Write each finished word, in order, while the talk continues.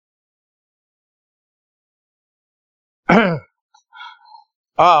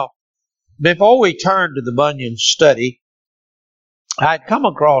Before we turn to the Bunyan study, I'd come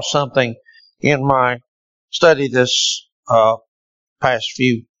across something in my study this past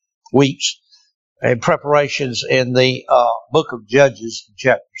few weeks in preparations in the book of Judges,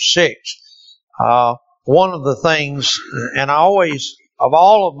 chapter 6. One of the things, and I always, of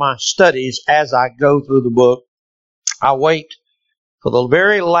all of my studies, as I go through the book, I wait for the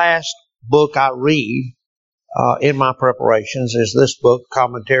very last book I read in my preparations is this book,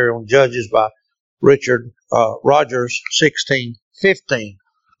 Commentary on Judges by Richard Rogers, 1615,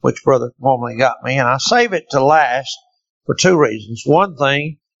 which Brother Gormley got me. And I save it to last for two reasons. One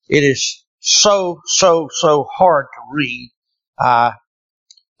thing, it is so hard to read, I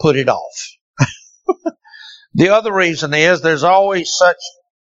put it off. The other reason is there's always such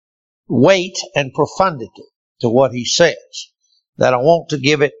weight and profundity to what he says that I want to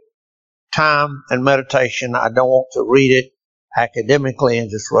give it time and meditation. I don't want to read it academically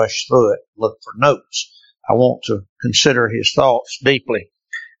and just rush through it, look for notes. I want to consider his thoughts deeply.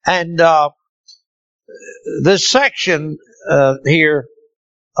 And this section here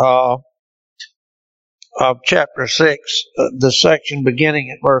of chapter 6, the section beginning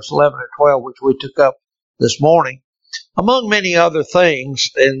at verse 11 and 12, which we took up this morning, among many other things,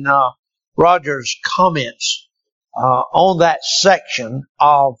 in Rogers' comments on that section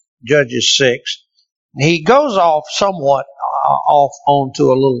of Judges 6, he goes off somewhat off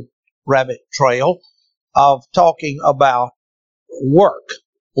onto a little rabbit trail of talking about work,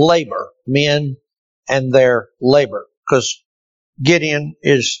 labor, men and their labor, because Gideon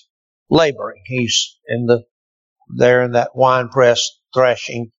is laboring. He's there in that wine press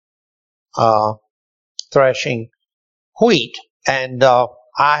thrashing wheat. And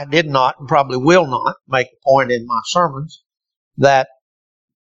I did not, and probably will not, make a point in my sermons that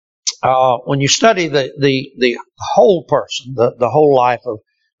when you study the whole person, the whole life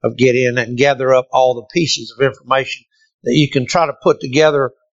of Gideon, and gather up all the pieces of information, that you can try to put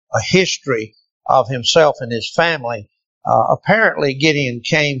together a history of himself and his family. Apparently Gideon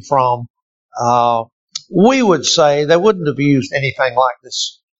came from, we would say, they wouldn't have used anything like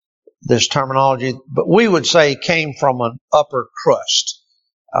this terminology, but we would say came from an upper crust,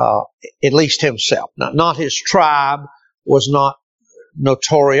 at least himself. Not his tribe was not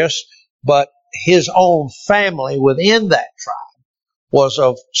notorious, but his own family within that tribe was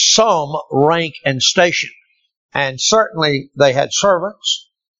of some rank and station. And certainly they had servants.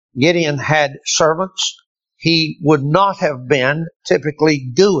 Gideon had servants. He would not have been typically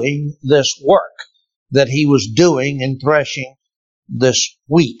doing this work that he was doing in threshing this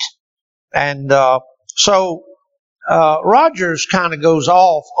wheat. And so Rogers kind of goes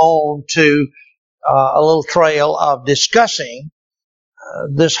off on to a little trail of discussing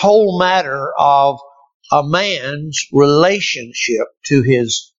this whole matter of a man's relationship to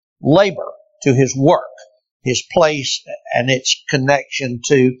his labor, to his work, his place and its connection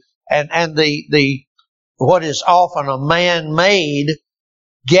to, and the what is often a man-made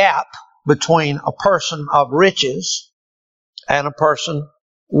gap between a person of riches and a person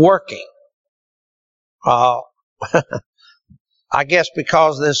working. I guess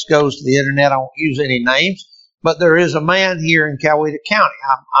because this goes to the internet, I won't use any names, but there is a man here in Coweta County.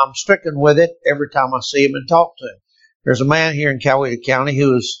 I'm stricken with it every time I see him and talk to him. There's a man here in Coweta County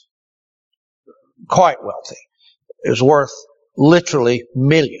who is quite wealthy. Is worth literally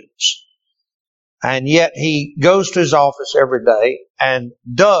millions. And yet he goes to his office every day and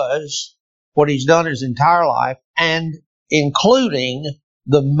does what he's done his entire life, and including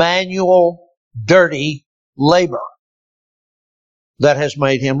the manual, dirty labor that has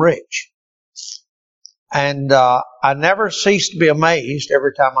made him rich. And I never cease to be amazed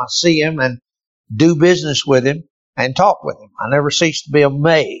every time I see him and do business with him and talk with him. I never cease to be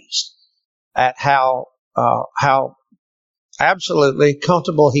amazed at how absolutely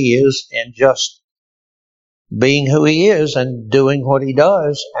comfortable he is in just being who he is and doing what he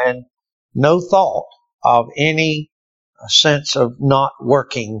does, and no thought of any sense of not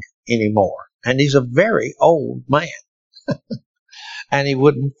working anymore. And he's a very old man. And he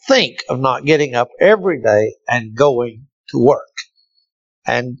wouldn't think of not getting up every day and going to work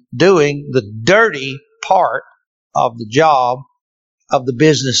and doing the dirty part of the job of the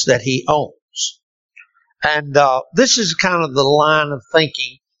business that he owns. And this is kind of the line of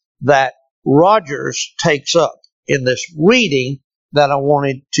thinking that Rogers takes up in this reading that I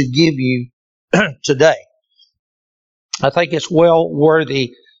wanted to give you today. I think it's well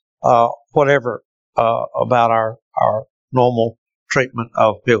worthy whatever about our normal treatment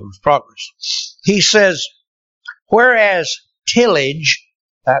of Pilgrim's Progress. He says, whereas tillage,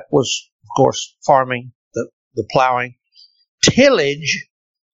 that was, of course, farming, the plowing, tillage,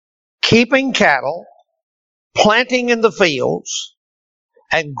 keeping cattle, planting in the fields,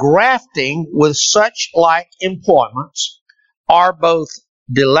 and grafting with such like employments are both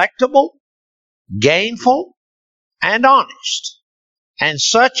delectable, gainful, and honest, and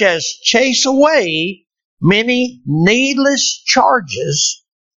such as chase away many needless charges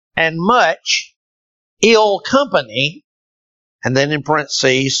and much ill company, and then in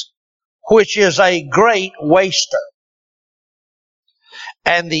parentheses, which is a great waster,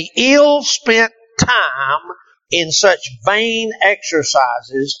 and the ill spent time in such vain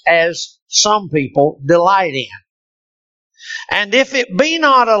exercises as some people delight in. And if it be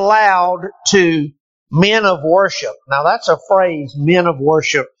not allowed to men of worship, now that's a phrase, men of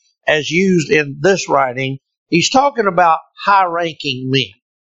worship, as used in this writing, he's talking about high-ranking men,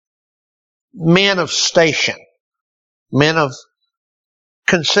 men of station, men of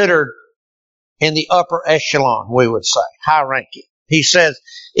considered in the upper echelon, we would say, high-ranking. He says,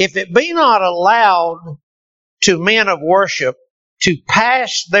 if it be not allowed to men of worship to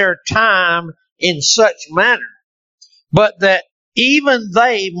pass their time in such manner, but that even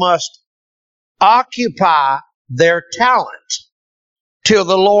they must occupy their talent till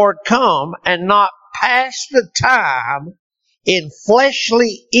the Lord come, and not pass the time in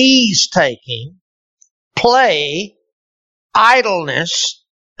fleshly ease-taking, play, idleness,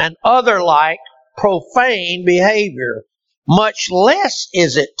 and other like profane behavior, much less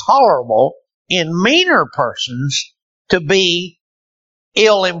is it tolerable in meaner persons to be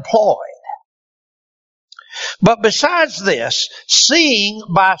ill employed. But besides this, seeing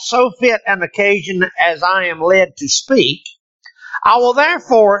by so fit an occasion as I am led to speak, I will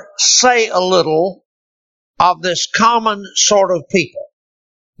therefore say a little of this common sort of people.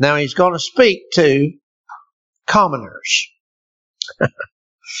 Now he's going to speak to commoners.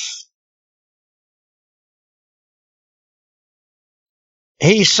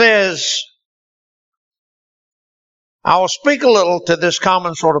 He says, I will speak a little to this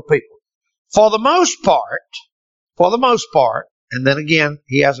common sort of people. For the most part, and then again,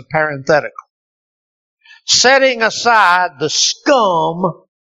 he has a parenthetical. Setting aside the scum,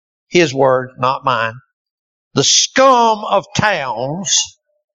 his word, not mine, the scum of towns,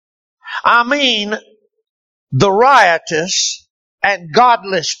 I mean the riotous and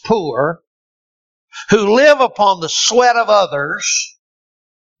godless poor who live upon the sweat of others,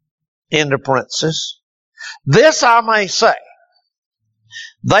 into parenthesis. This I may say,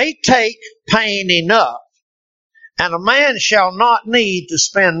 they take pain enough, and a man shall not need to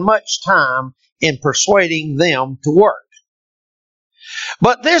spend much time in persuading them to work.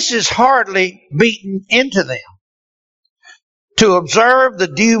 But this is hardly beaten into them, to observe the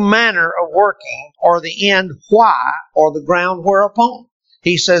due manner of working, or the end why, or the ground whereupon.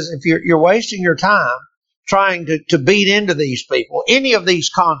 He says if you're wasting your time trying to beat into these people, any of these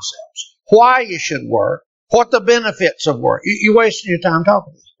concepts, why you should work, what the benefits of work, you're wasting your time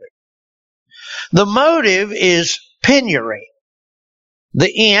talking to these people. The motive is penury.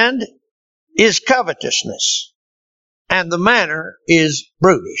 The end is covetousness. And the manner is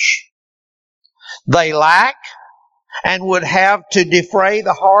brutish. They lack and would have to defray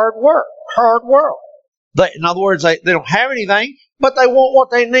the hard world. In other words, they don't have anything, but they want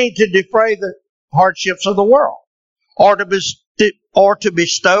what they need to defray the hardships of the world, or to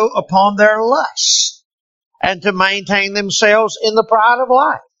bestow upon their lusts, and to maintain themselves in the pride of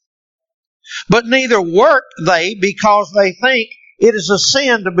life. But neither work they, because they think it is a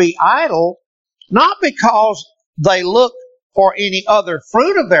sin to be idle, not because they look for any other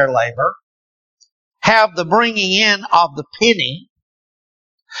fruit of their labor, have the bringing in of the penny.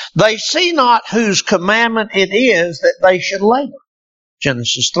 They see not whose commandment it is that they should labor.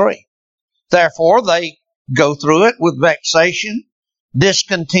 Genesis 3. Therefore they go through it with vexation,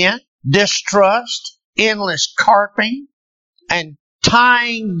 discontent, distrust, endless carping, and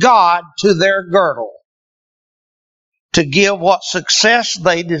tying God to their girdle to give what success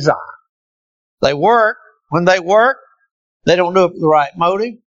they desire. They work. When they work, they don't do it with the right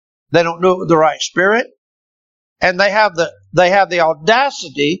motive. They don't do it with the right spirit. And they have the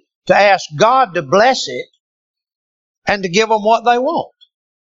audacity to ask God to bless it and to give them what they want.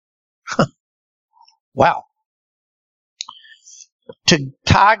 Wow. To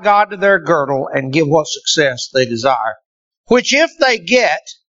tie God to their girdle and give what success they desire, which if they get,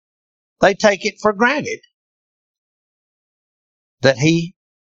 they take it for granted that He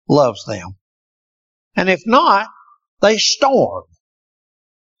loves them. And if not, they storm.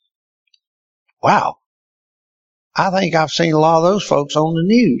 Wow. I think I've seen a lot of those folks on the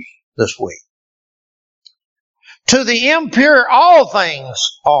news this week. To the impure, all things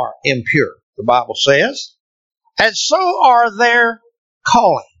are impure, the Bible says. and so are their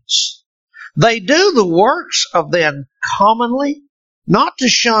callings. They do the works of them commonly, not to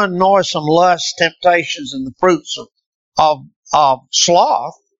shun noisome lusts, temptations, and the fruits of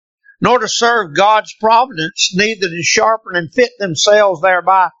sloth, nor to serve God's providence, neither to sharpen and fit themselves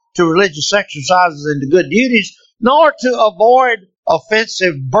thereby to religious exercises and to good duties, nor to avoid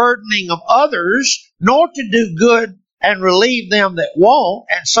offensive burdening of others, nor to do good and relieve them that won't,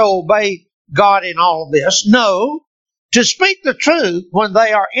 and so obey God in all of this. No, to speak the truth when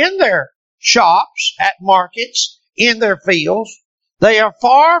they are in their shops, at markets, in their fields, they are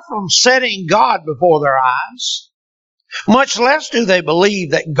far from setting God before their eyes. Much less do they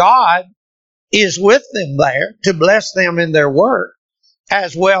believe that God is with them there to bless them in their work,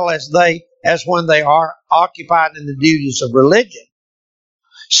 as well as when they are occupied in the duties of religion.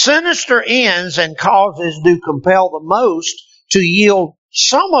 Sinister ends and causes do compel the most to yield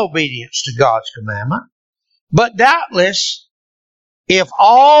some obedience to God's commandment, but doubtless, if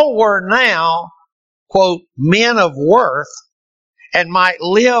all were now, quote, men of worth and might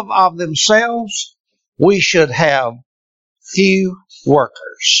live of themselves, we should have few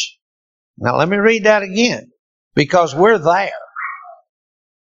workers. Now let me read that again, because we're there.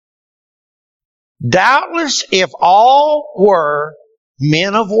 Doubtless, if all were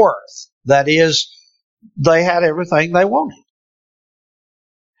men of worth, that is, they had everything they wanted,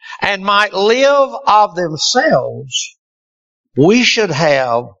 and might live of themselves, we should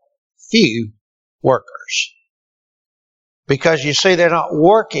have few workers. Because you see, they're not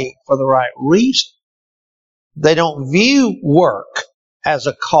working for the right reason. They don't view work as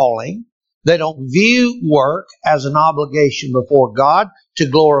a calling. They don't view work as an obligation before God to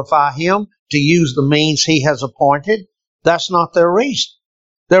glorify Him, to use the means He has appointed. That's not their reason.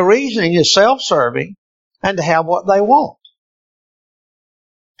 Their reasoning is self-serving and to have what they want.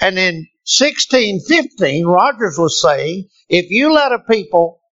 And in 1615, Rogers was saying, if you let a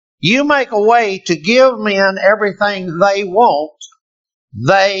people, you make a way to give men everything they won't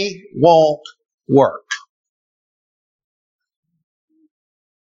work.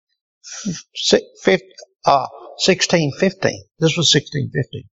 1615. This was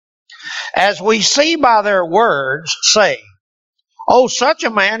 1615. As we see by their words, saying, oh, such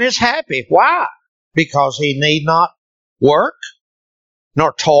a man is happy. Why? Because he need not work,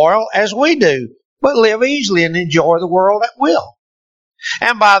 nor toil as we do, but live easily and enjoy the world at will.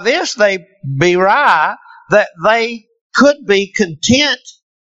 And by this they belie that they could be content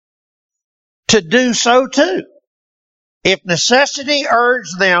to do so too, if necessity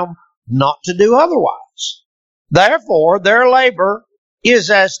urged them not to do otherwise. Therefore, their labor is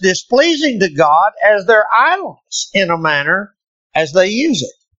as displeasing to God as their idleness in a manner as they use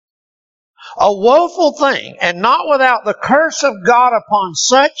it. A woeful thing, and not without the curse of God upon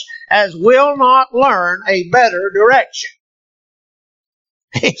such as will not learn a better direction.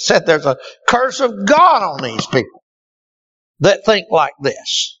 He said there's a curse of God on these people that think like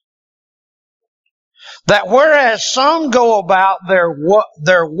this. That whereas some go about their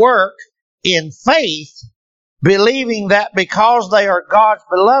work in faith, believing that because they are God's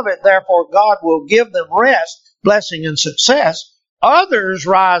beloved, therefore God will give them rest, blessing, and success, others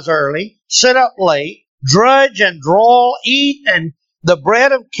rise early, sit up late, drudge and drawl, eat and the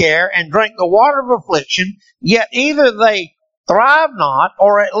bread of care, and drink the water of affliction, yet either they thrive not,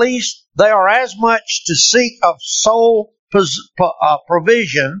 or at least they are as much to seek of soul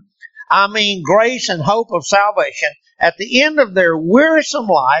provision, grace and hope of salvation, at the end of their wearisome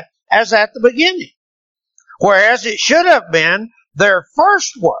life as at the beginning. Whereas it should have been their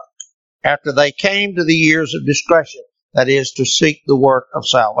first work after they came to the years of discretion, that is, to seek the work of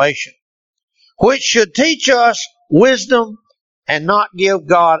salvation, which should teach us wisdom and not give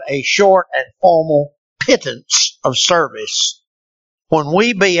God a short and formal pittance of service when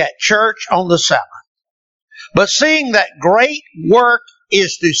we be at church on the Sabbath. But seeing that great work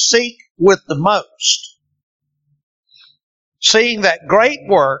is to seek with the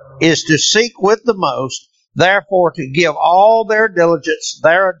most, therefore to give all their diligence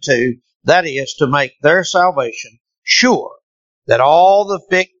thereunto, that is, to make their salvation sure, that all the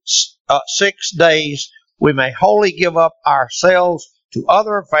 6 days we may wholly give up ourselves to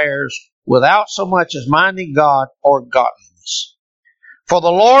other affairs, without so much as minding God or godliness. For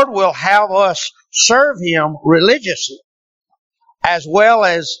the Lord will have us serve Him religiously, as well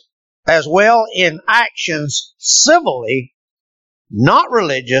in actions civilly, not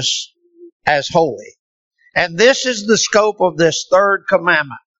religious, as holy. And this is the scope of this third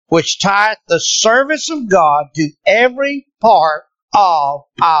commandment, which tieth the service of God to every part of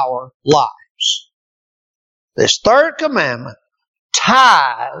our lives. This third commandment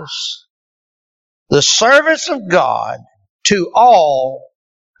ties the service of God to all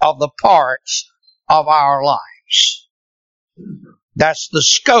of the parts of our lives. That's the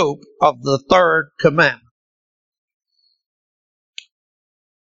scope of the third commandment.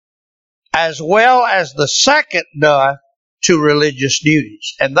 As well as the second doth to religious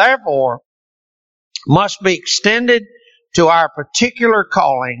duties, and therefore must be extended to our particular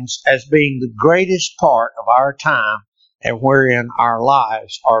callings as being the greatest part of our time and wherein our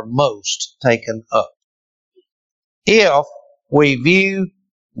lives are most taken up. If we view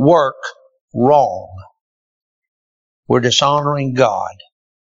work wrong, we're dishonoring God,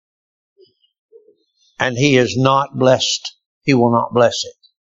 and He is not blessed. He will not bless it.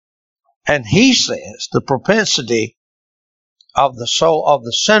 And He says the propensity of the soul of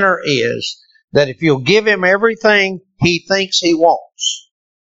the sinner is that if you'll give him everything he thinks he wants,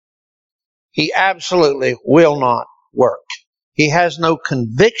 he absolutely will not work. He has no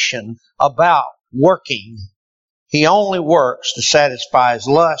conviction about working. He only works to satisfy his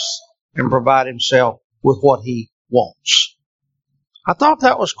lusts and provide himself with what he wants. I thought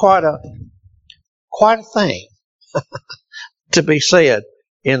that was quite a thing to be said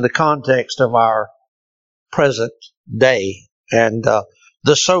in the context of our present day and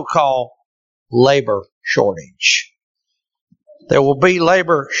the so-called labor shortage. There will be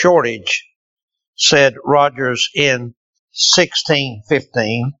labor shortage, said Rogers in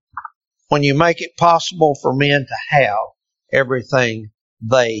 1615, when you make it possible for men to have everything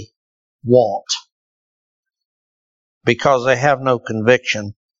they want, because they have no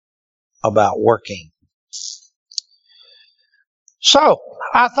conviction about working. So,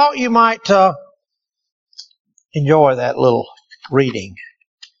 I thought you might enjoy that little reading.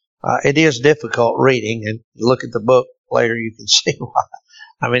 It is difficult reading, and you look at the book later, you can see why.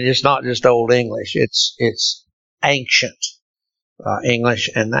 I mean, it's not just Old English; it's ancient English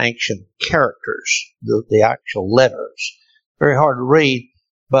and ancient characters, the actual letters. Very hard to read,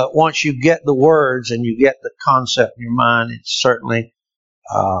 but once you get the words and you get the concept in your mind, it's certainly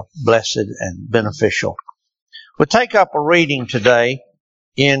blessed and beneficial. We'll take up a reading today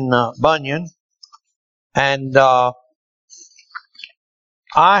in Bunyan, and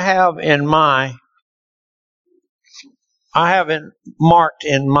I have marked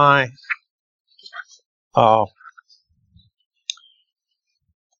in my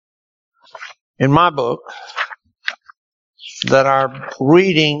book that our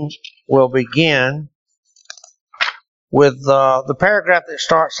reading will begin with the paragraph that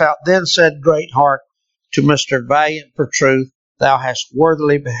starts out, "Then said Greatheart to Mr. Valiant for truth, thou hast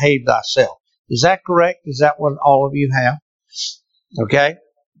worthily behaved thyself." Is that correct? Is that what all of you have? Okay?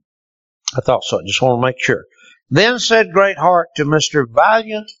 I thought so. I just want to make sure. "Then said Greatheart to Mr.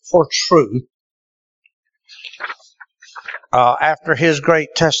 Valiant for truth," after his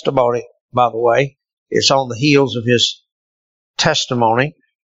great testimony, by the way, it's on the heels of his testimony,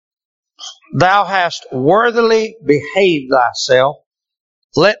 "Thou hast worthily behaved thyself.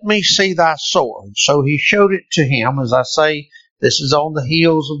 Let me see thy sword." So he showed it to him. As I say, this is on the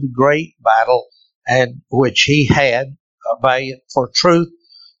heels of the great battle and which he had, Valiant for truth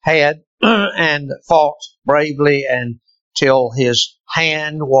had, and fought bravely until his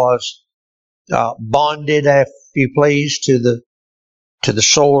hand was bonded, if you please, to the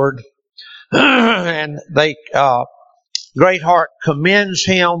sword. And Greatheart commends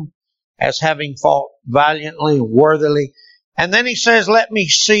him as having fought valiantly, worthily. And then he says, "Let me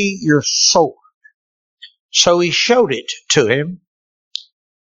see your sword." So he showed it to him.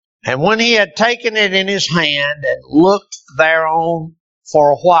 And when he had taken it in his hand and looked thereon for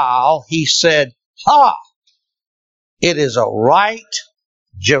a while, he said, "Ha! It is a right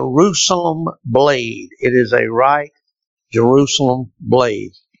Jerusalem blade." It is a right Jerusalem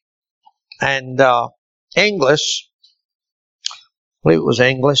blade. And Inglis, I believe it was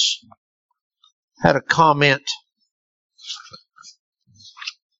Inglis, had a comment.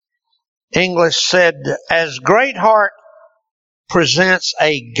 Inglis said, "As Greatheart presents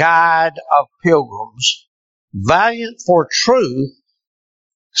a guide of pilgrims, Valiant for truth,"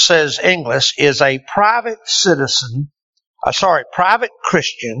 says Inglis, "is a private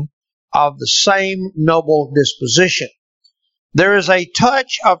Christian of the same noble disposition. There is a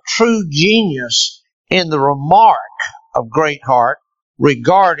touch of true genius in the remark of Greatheart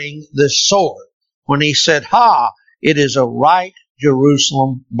regarding this sword, when he said, 'Ha, it is a right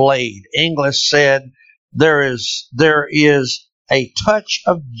Jerusalem blade.'" Inglis said there is a touch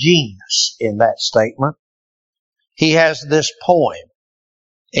of genius in that statement. He has this poem,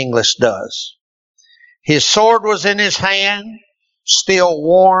 Inglis does. "His sword was in his hand, still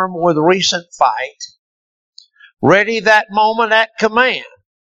warm with recent fight, ready that moment at command,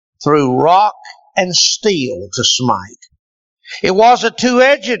 through rock and steel to smite. It was a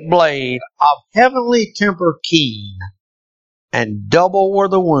two-edged blade of heavenly temper keen, and double were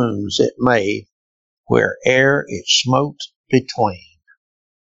the wounds it made where'er it smote between.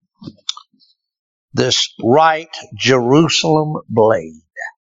 This right Jerusalem blade.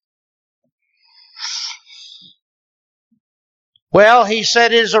 Well, he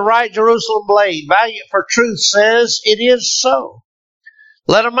said it is a right Jerusalem blade. Valiant for Truth says it is so.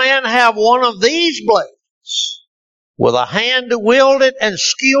 Let a man have one of these blades, with a hand to wield it and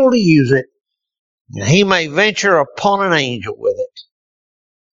skill to use it, and he may venture upon an angel with it.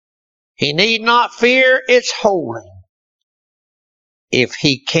 He need not fear its holding, if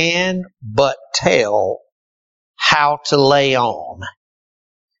he can but tell how to lay on.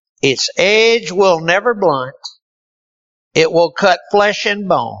 Its edge will never blunt. It will cut flesh and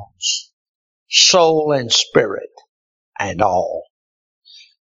bones, soul and spirit, and all.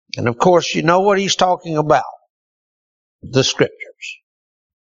 And of course, you know what he's talking about. The Scriptures.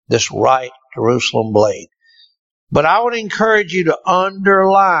 This right Jerusalem blade. But I would encourage you to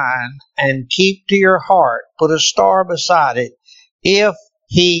underline and keep to your heart, put a star beside it, if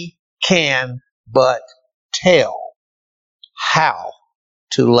he can but tell how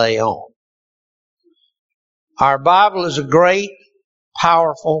to lay on. Our Bible is a great,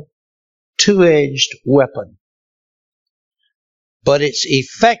 powerful, two-edged weapon. But its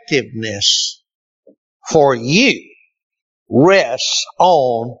effectiveness for you rests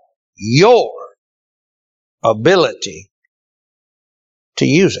on your ability to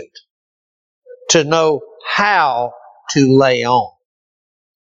use it, to know how to lay on.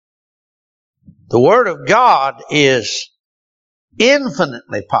 The Word of God is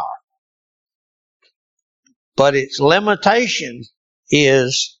infinitely powerful, but its limitation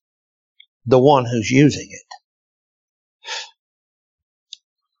is the one who's using it.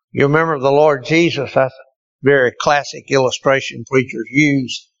 You remember the Lord Jesus, that's a very classic illustration preachers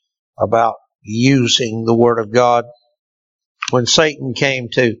use about using the Word of God. When Satan came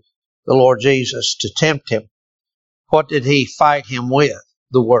to the Lord Jesus to tempt him, what did he fight him with?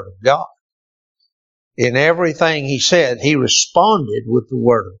 The Word of God. In everything he said, he responded with the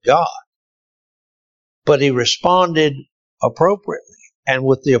Word of God. But he responded appropriately and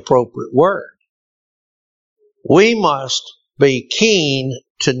with the appropriate word. We must be keen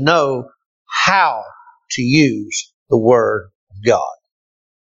to know how to use the Word of God.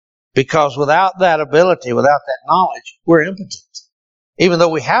 Because without that ability, without that knowledge, we're impotent. Even though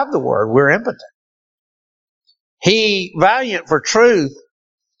we have the Word, we're impotent. He, valiant for truth,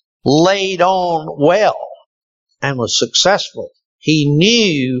 laid on well and was successful. He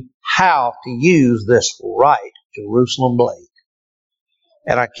knew how to use this right Jerusalem blade.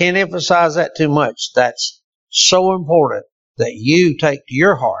 And I can't emphasize that too much. That's so important that you take to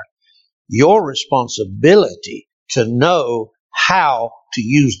your heart your responsibility to know how to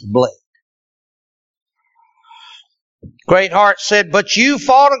use the blade. Greatheart said, "But you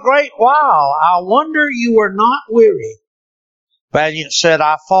fought a great while. I wonder you were not weary." Valiant said,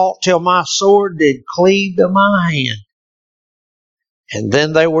 "I fought till my sword did cleave to my hand. And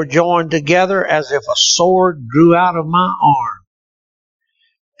then they were joined together as if a sword grew out of my arm.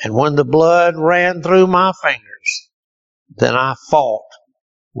 And when the blood ran through my fingers, then I fought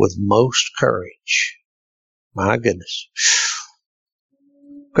with most courage." My goodness.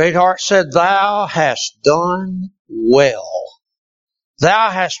 Greatheart said, "Thou hast done well. Thou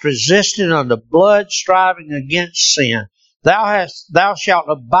hast resisted unto blood, striving against sin. Thou shalt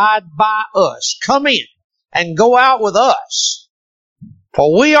abide by us. Come in and go out with us,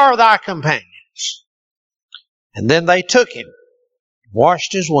 for we are thy companions." And then they took him,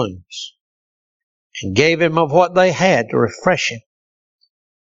 washed his wounds, and gave him of what they had to refresh him.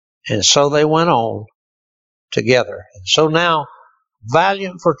 And so they went on together. And so now,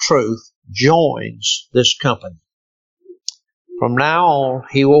 Valiant for Truth joins this company. From now on,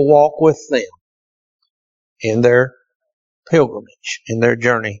 he will walk with them in their pilgrimage, in their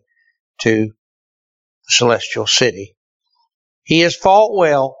journey to the celestial city. He has fought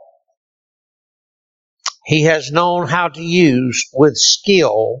well. He has known how to use with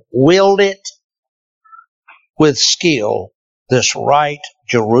skill, wield it with skill, this right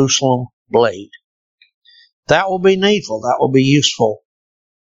Jerusalem blade. That will be needful. That will be useful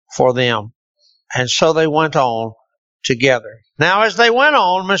for them. And so they went on together. Now, as they went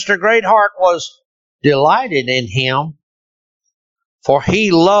on, Mr. Greatheart was delighted in him, for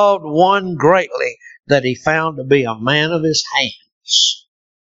he loved one greatly that he found to be a man of his hands.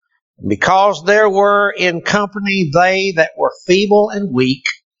 Because there were in company they that were feeble and weak,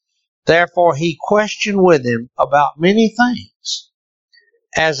 therefore he questioned with him about many things,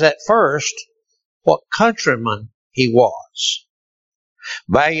 as at first what countryman he was.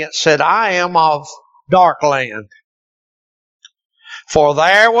 Valiant said, I am of dark land, for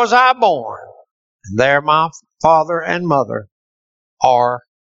there was I born, and there my father and mother are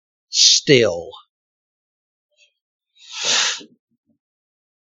still.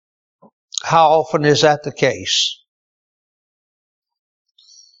 How often is that the case?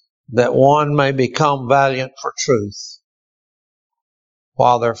 That one may become valiant for truth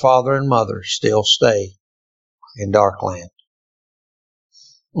while their father and mother still stay in dark land.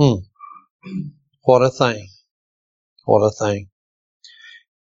 What a thing. What a thing.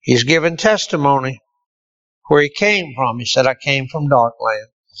 He's given testimony where he came from. He said, I came from dark land.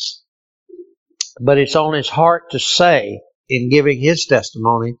 But it's on his heart to say, in giving his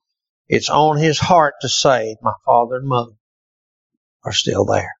testimony, it's on his heart to say, my father and mother are still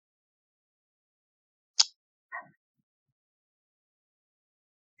there.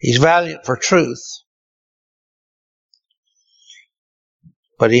 He's valiant for truth,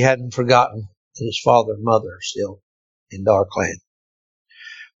 but he hadn't forgotten that his father and mother are still in dark land.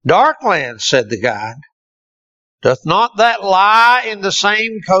 Dark land, said the guide, doth not that lie in the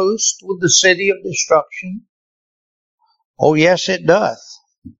same coast with the city of destruction? Oh, yes, it doth.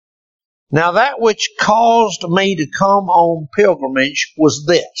 Now that which caused me to come on pilgrimage was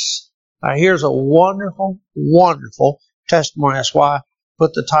this. Now here's a wonderful, wonderful testimony. That's why I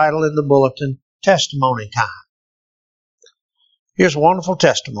put the title in the bulletin, Testimony Time. Here's a wonderful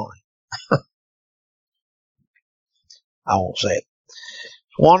testimony. I won't say it.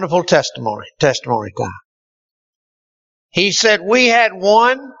 Wonderful testimony time. He said we had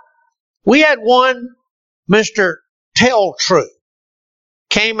one Mr. Telltrue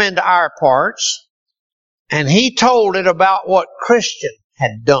came into our parts, and he told it about what Christian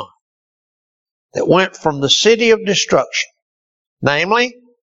had done that went from the city of destruction. Namely,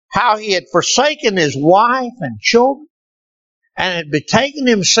 how he had forsaken his wife and children and had betaken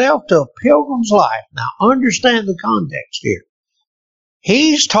himself to a pilgrim's life. Now understand the context here.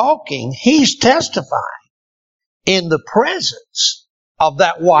 He's testifying in the presence of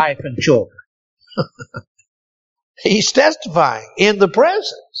that wife and children. He's testifying in the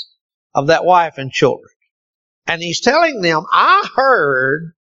presence of that wife and children. And he's telling them, I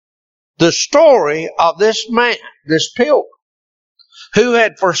heard the story of this man, this pilgrim, who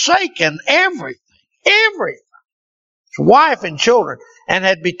had forsaken everything, his wife and children, and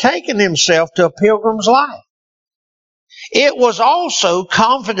had betaken himself to a pilgrim's life. It was also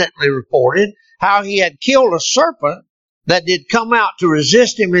confidently reported how he had killed a serpent that did come out to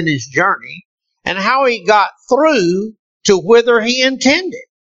resist him in his journey, and how he got through to whither he intended.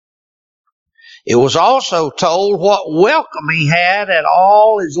 It was also told what welcome he had at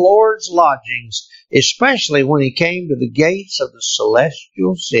all his Lord's lodgings, especially when he came to the gates of the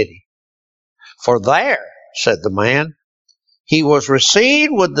celestial city. For there, said the man, he was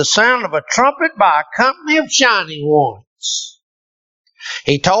received with the sound of a trumpet by a company of shining ones.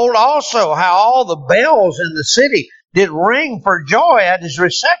 He told also how all the bells in the city did ring for joy at his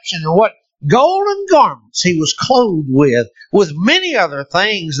reception, and what golden garments he was clothed with many other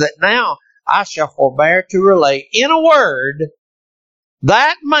things that now I shall forbear to relate. In a word,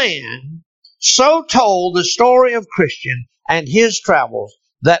 that man so told the story of Christian and his travels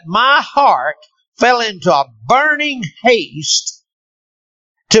that my heart fell into a burning haste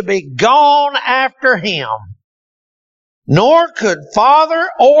to be gone after him. Nor could father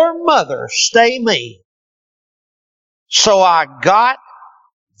or mother stay me. So I got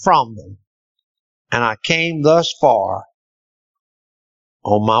from them, and I came thus far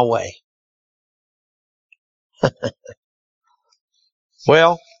on my way.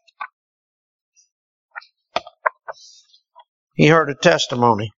 Well, he heard a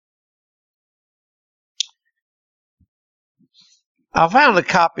testimony. I found a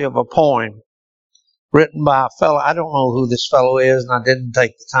copy of a poem written by a fellow. I don't know who this fellow is, and I didn't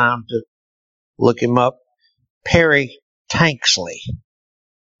take the time to look him up. Perry Tanksley,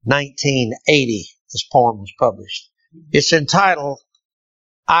 1980, this poem was published. It's entitled,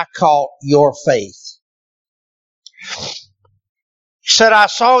 I Caught Your Faith. He said, I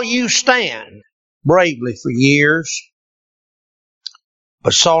saw you stand bravely for years,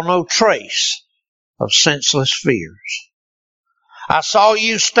 but saw no trace of senseless fears. I saw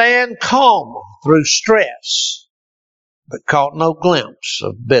you stand calm through stress, but caught no glimpse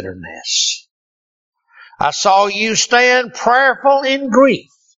of bitterness. I saw you stand prayerful in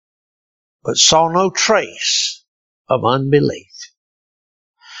grief, but saw no trace of unbelief.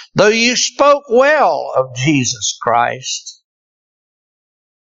 Though you spoke well of Jesus Christ,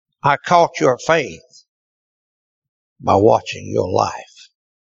 I caught your faith by watching your life.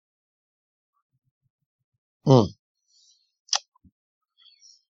 Mm.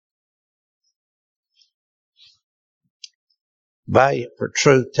 Valiant for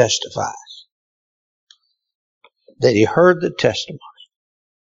truth testifies that he heard the testimony,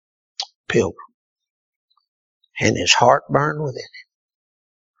 pilgrim, and his heart burned within him.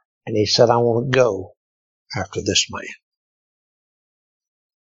 And he said, I want to go after this man.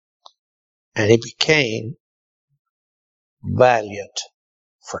 And he became valiant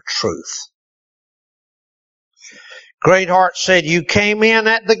for truth. Greatheart said, you came in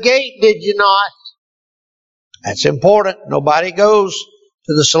at the gate, did you not? That's important. Nobody goes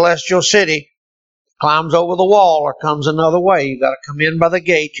to the celestial city, climbs over the wall, or comes another way. You got to come in by the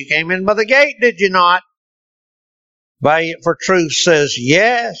gate. You came in by the gate, did you not? Valiant for truth says,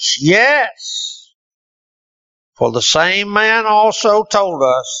 yes, yes. For the same man also told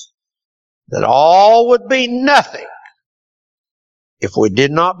us that all would be nothing if we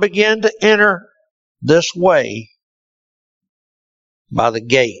did not begin to enter this way by the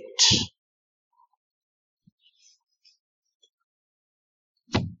gate.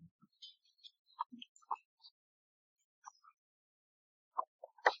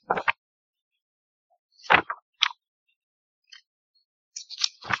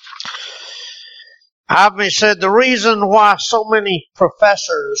 Ivy said the reason why so many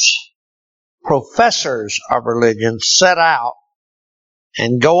professors of religion set out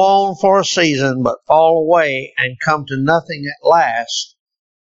and go on for a season but fall away and come to nothing at last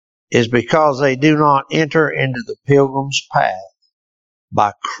is because they do not enter into the pilgrim's path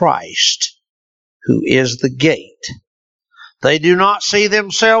by Christ, who is the gate. They do not see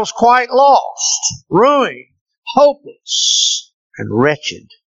themselves quite lost, ruined, hopeless, and wretched.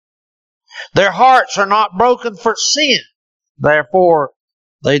 Their hearts are not broken for sin. Therefore,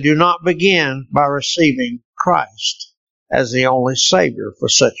 they do not begin by receiving Christ as the only Savior for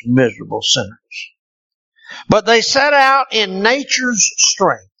such miserable sinners. But they set out in nature's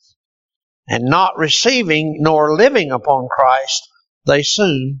strength, and not receiving nor living upon Christ, they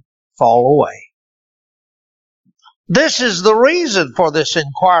soon fall away. This is the reason for this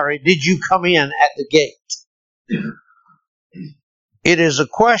inquiry, did you come in at the gate? It is a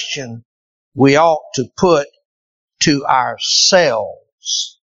question we ought to put to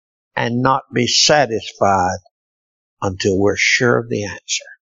ourselves and not be satisfied until we're sure of the answer.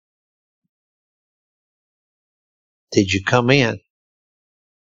 Did you come in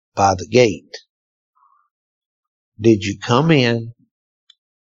by the gate? Did you come in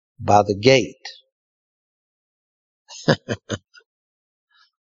by the gate?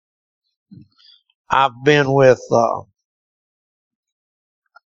 I've been with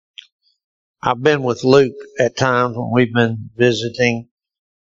Luke at times when we've been visiting,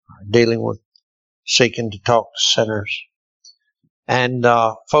 dealing with, seeking to talk to sinners. And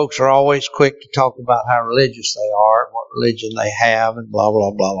folks are always quick to talk about how religious they are and what religion they have and blah,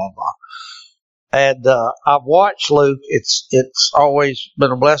 blah, blah, blah, blah. And I've watched Luke. It's always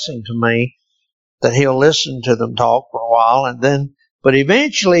been a blessing to me that he'll listen to them talk for a while, but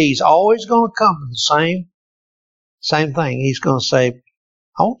eventually he's always going to come to the same thing. He's going to say,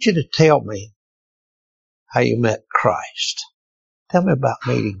 I want you to tell me how you met Christ. Tell me about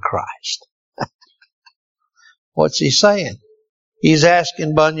meeting Christ. What's he saying? He's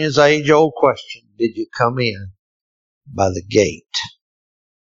asking Bunyan's age-old question, did you come in by the gate?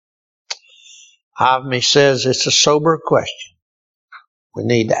 Ivy says it's a sober question. We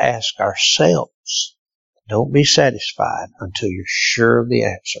need to ask ourselves. Don't be satisfied until you're sure of the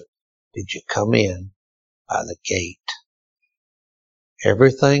answer. Did you come in by the gate?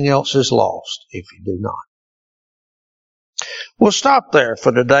 Everything else is lost if you do not. We'll stop there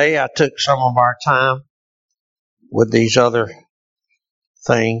for today. I took some of our time with these other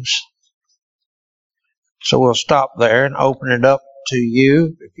things. So we'll stop there and open it up to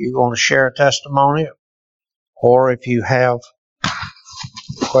you if you want to share a testimony or if you have a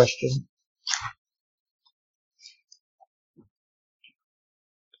question.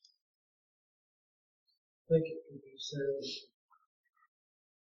 I think it could be said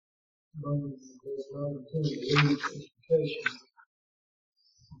Romans 2, the lead education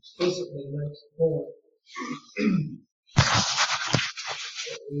explicitly makes the point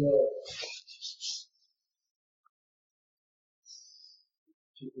that we are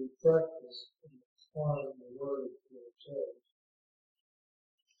to be practiced in applying the word to ourselves.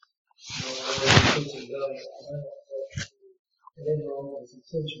 And then all his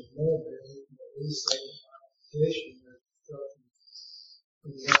intention more than at least say application of instruction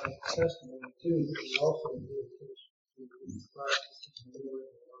in the testimony too, but he also did to practice in the word.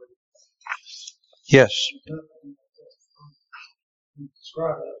 Yes. You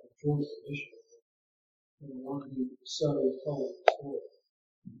describe that as a choice issue. and the one who sows holy soil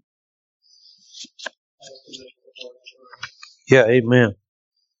has to make the heart burn. Yeah, amen.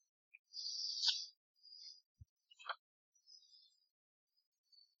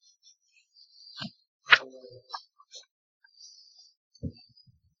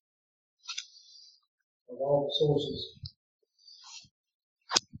 Of all the sources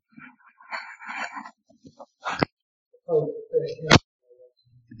of hope that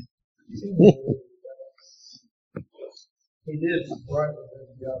he did rightly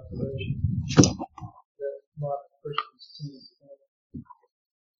make the observation that not Christians tend to think,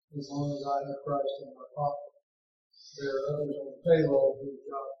 as long as I have Christ in my pocket, there are others on the payroll whose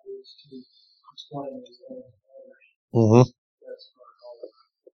job is to explain his own owners. Mm-hmm. That's not all.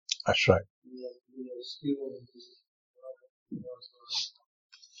 That's right. We have skilled in this.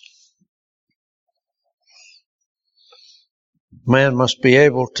 Man must be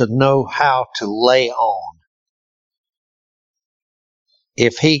able to know how to lay on.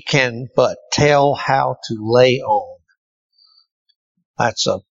 If he can but tell how to lay on, that's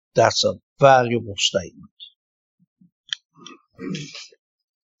a valuable statement.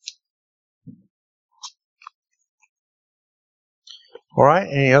 All right.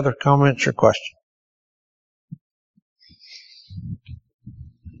 Any other comments or questions?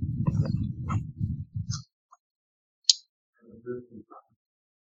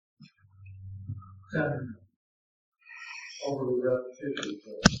 Overly repetitious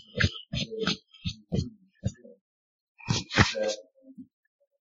that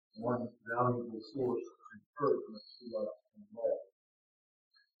one valuable source of encouragement to us in life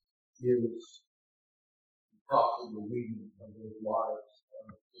is the profitable reading of those lives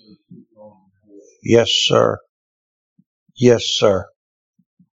of those people on the board. Yes, sir. Yes, sir.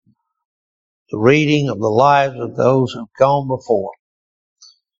 The reading of the lives of those who've gone before.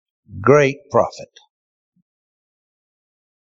 Great prophet.